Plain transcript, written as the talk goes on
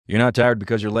You're not tired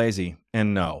because you're lazy.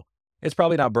 And no, it's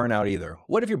probably not burnout either.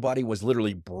 What if your body was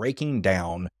literally breaking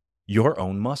down your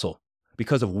own muscle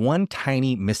because of one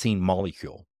tiny missing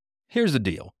molecule? Here's the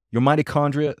deal. Your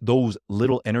mitochondria, those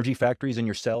little energy factories in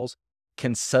your cells,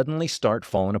 can suddenly start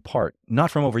falling apart,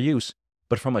 not from overuse,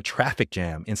 but from a traffic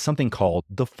jam in something called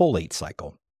the folate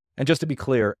cycle. And just to be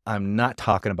clear, I'm not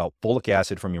talking about folic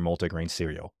acid from your multigrain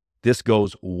cereal. This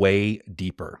goes way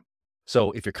deeper.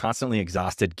 So if you're constantly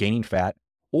exhausted, gaining fat,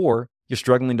 or you're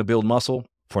struggling to build muscle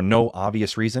for no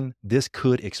obvious reason, this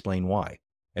could explain why.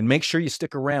 And make sure you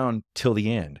stick around till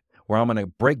the end, where I'm going to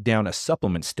break down a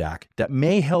supplement stack that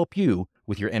may help you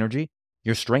with your energy,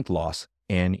 your strength loss,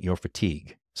 and your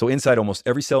fatigue. So inside almost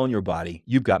every cell in your body,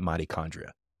 you've got mitochondria,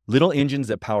 little engines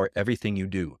that power everything you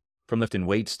do, from lifting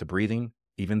weights to breathing,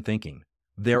 even thinking.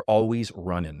 They're always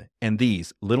running. And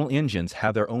these little engines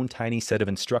have their own tiny set of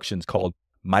instructions called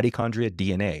mitochondria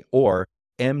DNA, or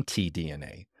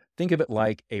mtDNA. Think of it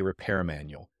like a repair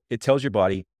manual. It tells your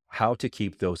body how to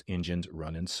keep those engines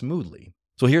running smoothly.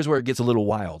 So here's where it gets a little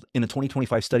wild. In a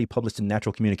 2025 study published in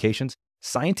Natural Communications,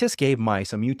 scientists gave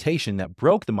mice a mutation that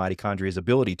broke the mitochondria's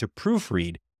ability to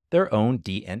proofread their own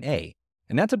DNA.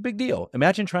 And that's a big deal.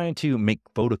 Imagine trying to make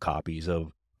photocopies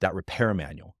of that repair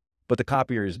manual, but the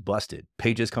copier is busted.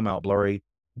 Pages come out blurry,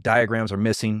 diagrams are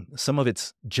missing. Some of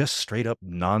it's just straight up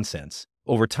nonsense.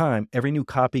 Over time, every new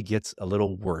copy gets a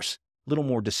little worse, a little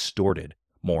more distorted,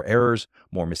 more errors,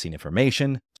 more missing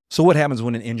information. So what happens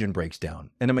when an engine breaks down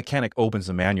and a mechanic opens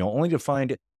the manual only to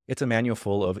find it's a manual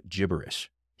full of gibberish?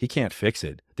 He can't fix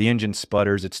it. The engine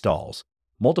sputters, it stalls.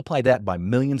 Multiply that by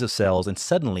millions of cells and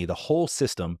suddenly the whole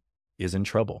system is in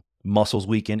trouble. Muscles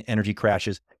weaken, energy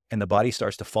crashes, and the body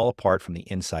starts to fall apart from the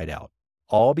inside out.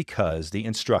 All because the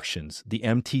instructions, the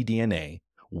mtDNA,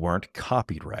 weren't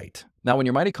copied right. Now, when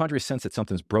your mitochondria sense that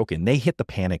something's broken, they hit the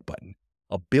panic button.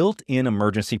 A built-in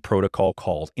emergency protocol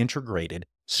called integrated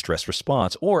stress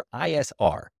response, or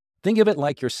ISR. Think of it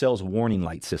like your cell's warning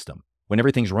light system. When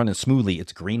everything's running smoothly,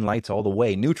 it's green lights all the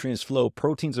way. Nutrients flow,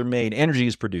 proteins are made, energy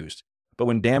is produced. But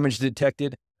when damage is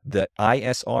detected, the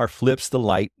ISR flips the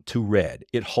light to red.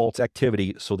 It halts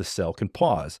activity so the cell can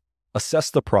pause,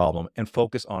 assess the problem, and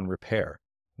focus on repair.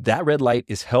 That red light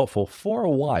is helpful for a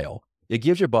while. It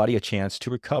gives your body a chance to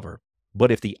recover.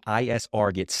 But if the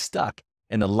ISR gets stuck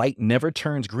and the light never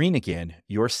turns green again,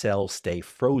 your cells stay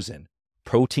frozen.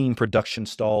 Protein production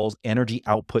stalls, energy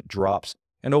output drops,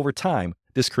 and over time,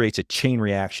 this creates a chain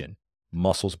reaction.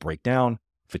 Muscles break down,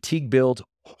 fatigue builds,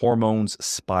 hormones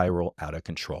spiral out of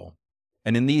control.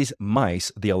 And in these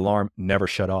mice, the alarm never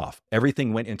shut off.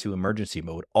 Everything went into emergency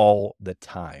mode all the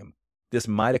time. This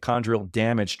mitochondrial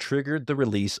damage triggered the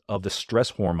release of the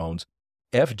stress hormones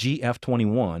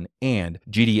FGF21 and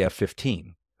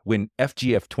GDF15. When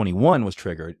FGF21 was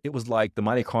triggered, it was like the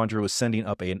mitochondria was sending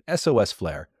up an SOS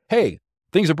flare. Hey,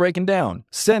 things are breaking down.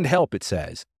 Send help, it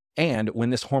says. And when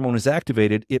this hormone is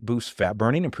activated, it boosts fat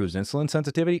burning, improves insulin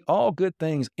sensitivity, all good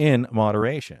things in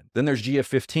moderation. Then there's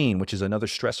GF15, which is another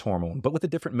stress hormone, but with a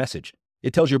different message.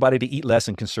 It tells your body to eat less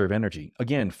and conserve energy.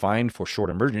 Again, fine for short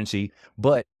emergency,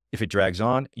 but if it drags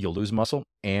on, you'll lose muscle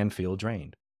and feel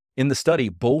drained. In the study,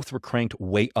 both were cranked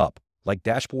way up, like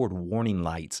dashboard warning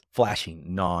lights flashing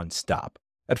nonstop.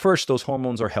 At first, those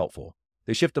hormones are helpful.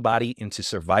 They shift the body into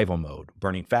survival mode,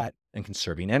 burning fat and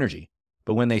conserving energy.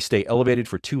 But when they stay elevated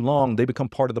for too long, they become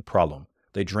part of the problem.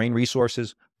 They drain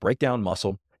resources, break down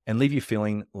muscle, and leave you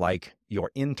feeling like your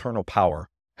internal power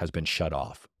has been shut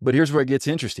off. But here's where it gets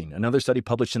interesting. Another study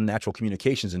published in Natural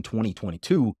Communications in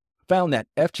 2022 found that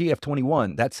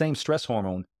FGF21, that same stress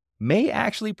hormone, may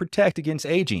actually protect against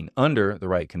aging under the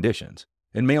right conditions.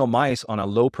 In male mice on a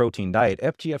low-protein diet,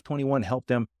 FGF21 helped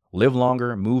them live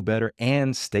longer, move better,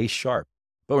 and stay sharp.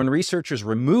 But when researchers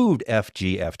removed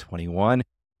FGF21,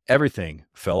 everything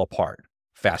fell apart.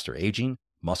 Faster aging,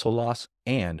 muscle loss,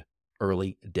 and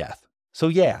early death. So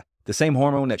yeah, the same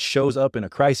hormone that shows up in a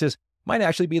crisis might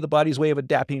actually be the body's way of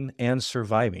adapting and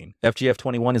surviving.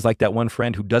 FGF21 is like that one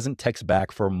friend who doesn't text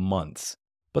back for months.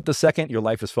 But the second your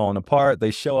life is falling apart,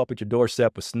 they show up at your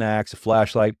doorstep with snacks, a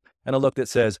flashlight, and a look that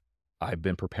says, I've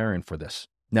been preparing for this.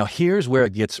 Now here's where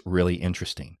it gets really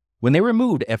interesting. When they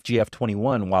removed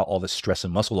FGF21 while all this stress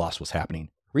and muscle loss was happening,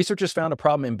 researchers found a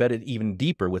problem embedded even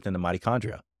deeper within the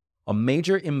mitochondria, a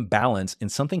major imbalance in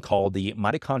something called the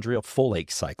mitochondrial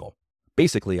folate cycle,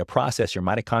 basically a process your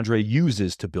mitochondria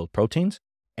uses to build proteins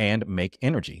and make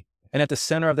energy. And at the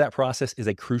center of that process is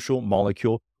a crucial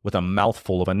molecule with a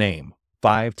mouthful of a name,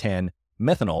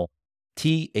 5,10-methanol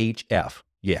THF.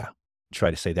 Yeah, try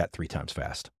to say that 3 times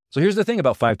fast. So here's the thing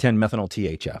about 5,10-methanol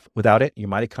THF. Without it, your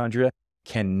mitochondria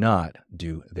cannot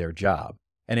do their job.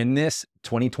 And in this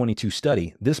 2022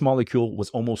 study, this molecule was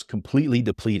almost completely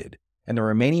depleted. And the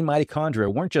remaining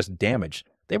mitochondria weren't just damaged,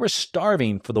 they were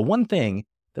starving for the one thing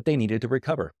that they needed to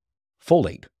recover: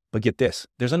 folate. But get this,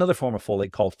 there's another form of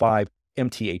folate called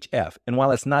 5-MTHF. And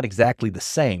while it's not exactly the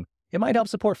same, it might help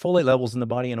support folate levels in the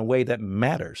body in a way that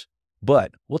matters.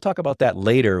 But we'll talk about that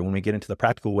later when we get into the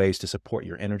practical ways to support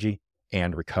your energy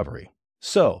and recovery.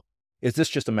 So, is this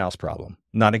just a mouse problem?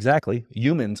 Not exactly.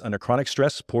 Humans under chronic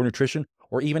stress, poor nutrition,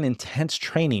 or even intense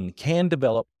training can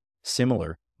develop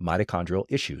similar mitochondrial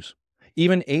issues.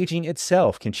 Even aging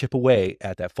itself can chip away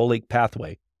at that folate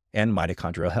pathway and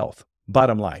mitochondrial health.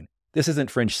 Bottom line, this isn't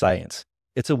fringe science.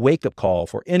 It's a wake-up call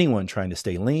for anyone trying to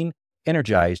stay lean,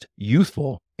 energized,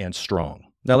 youthful, and strong.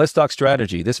 Now let's talk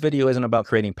strategy. This video isn't about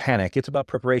creating panic. It's about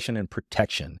preparation and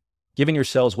protection, giving your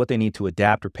cells what they need to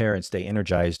adapt, repair, and stay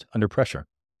energized under pressure.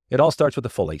 It all starts with the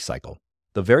folate cycle,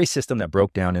 the very system that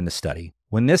broke down in the study.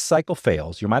 When this cycle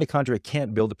fails, your mitochondria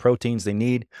can't build the proteins they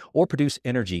need or produce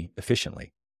energy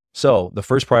efficiently. So the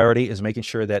first priority is making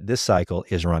sure that this cycle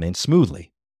is running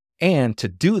smoothly. And to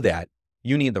do that,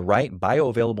 you need the right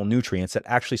bioavailable nutrients that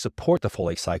actually support the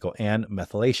folate cycle and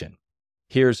methylation.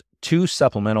 Here's 2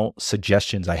 supplemental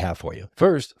suggestions I have for you.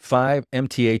 First,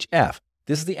 5-MTHF.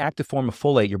 This is the active form of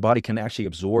folate your body can actually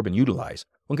absorb and utilize.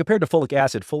 When compared to folic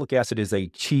acid is a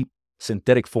cheap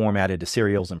synthetic form added to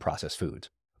cereals and processed foods.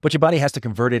 But your body has to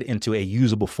convert it into a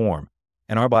usable form,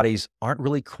 and our bodies aren't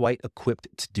really quite equipped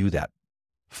to do that.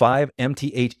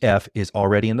 5-MTHF is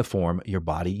already in the form your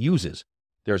body uses.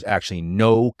 There's actually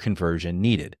no conversion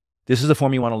needed. This is the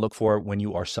form you want to look for when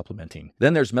you are supplementing.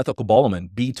 Then there's methylcobalamin,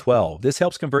 B12. This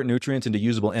helps convert nutrients into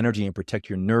usable energy and protect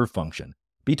your nerve function.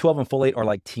 B12 and folate are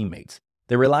like teammates.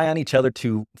 They rely on each other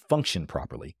to function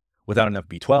properly. Without enough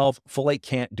B12, folate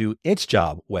can't do its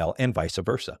job well, and vice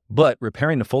versa. But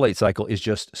repairing the folate cycle is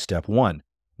just step 1.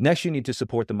 Next, you need to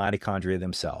support the mitochondria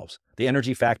themselves, the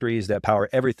energy factories that power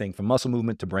everything from muscle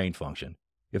movement to brain function.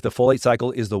 If the folate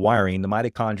cycle is the wiring, the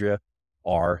mitochondria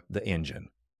are the engine.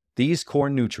 These core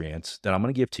nutrients that I'm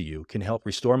going to give to you can help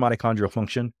restore mitochondrial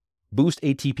function, boost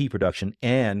ATP production,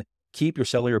 and keep your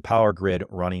cellular power grid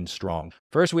running strong.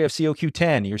 First, we have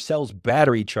CoQ10, your cell's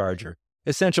battery charger,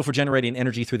 essential for generating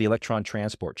energy through the electron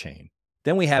transport chain.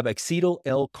 Then we have acetyl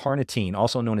L-carnitine,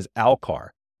 also known as Alcar.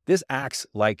 This acts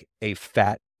like a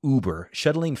fat Uber,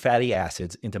 shuttling fatty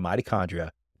acids into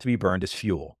mitochondria to be burned as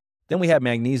fuel. Then we have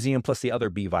magnesium plus the other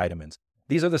B vitamins.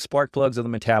 These are the spark plugs of the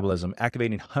metabolism,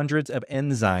 activating hundreds of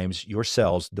enzymes your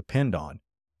cells depend on.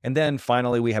 And then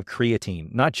finally, we have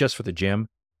creatine, not just for the gym,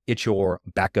 it's your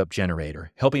backup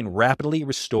generator, helping rapidly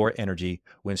restore energy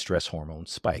when stress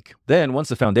hormones spike. Then once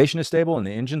the foundation is stable and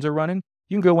the engines are running,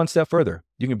 you can go one step further.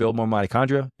 You can build more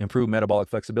mitochondria, improve metabolic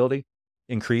flexibility,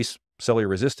 increase cellular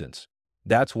resistance.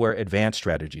 That's where advanced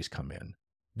strategies come in.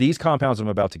 These compounds I'm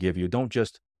about to give you don't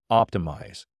just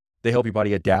optimize. They help your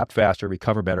body adapt faster,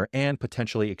 recover better, and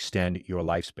potentially extend your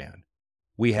lifespan.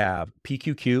 We have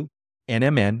PQQ,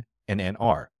 NMN, and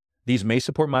NR. These may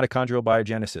support mitochondrial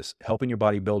biogenesis, helping your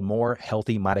body build more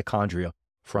healthy mitochondria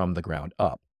from the ground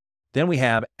up. Then we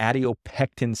have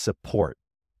adiopectin support.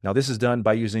 Now, this is done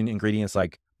by using ingredients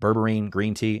like berberine,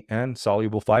 green tea, and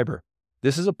soluble fiber.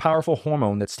 This is a powerful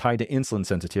hormone that's tied to insulin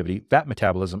sensitivity, fat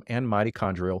metabolism, and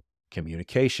mitochondrial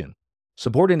communication.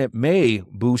 Supporting it may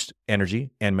boost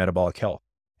energy and metabolic health.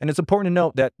 And it's important to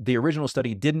note that the original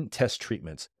study didn't test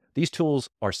treatments. These tools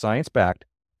are science-backed,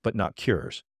 but not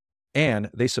cures. And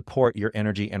they support your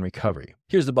energy and recovery.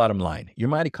 Here's the bottom line. Your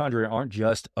mitochondria aren't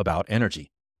just about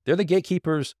energy. They're the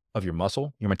gatekeepers of your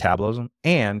muscle, your metabolism,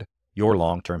 and your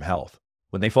long-term health.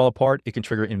 When they fall apart, it can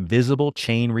trigger invisible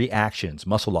chain reactions,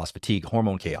 muscle loss, fatigue,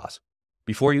 hormone chaos,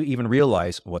 before you even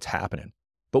realize what's happening.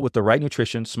 But with the right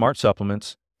nutrition, smart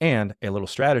supplements, and a little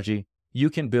strategy, you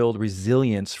can build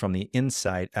resilience from the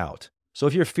inside out. So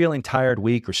if you're feeling tired,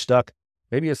 weak, or stuck,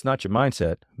 maybe it's not your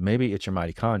mindset, maybe it's your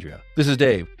mitochondria. This is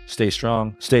Dave. Stay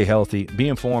strong, stay healthy, be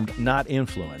informed, not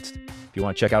influenced. If you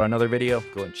want to check out another video,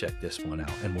 go and check this one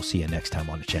out, and we'll see you next time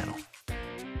on the channel.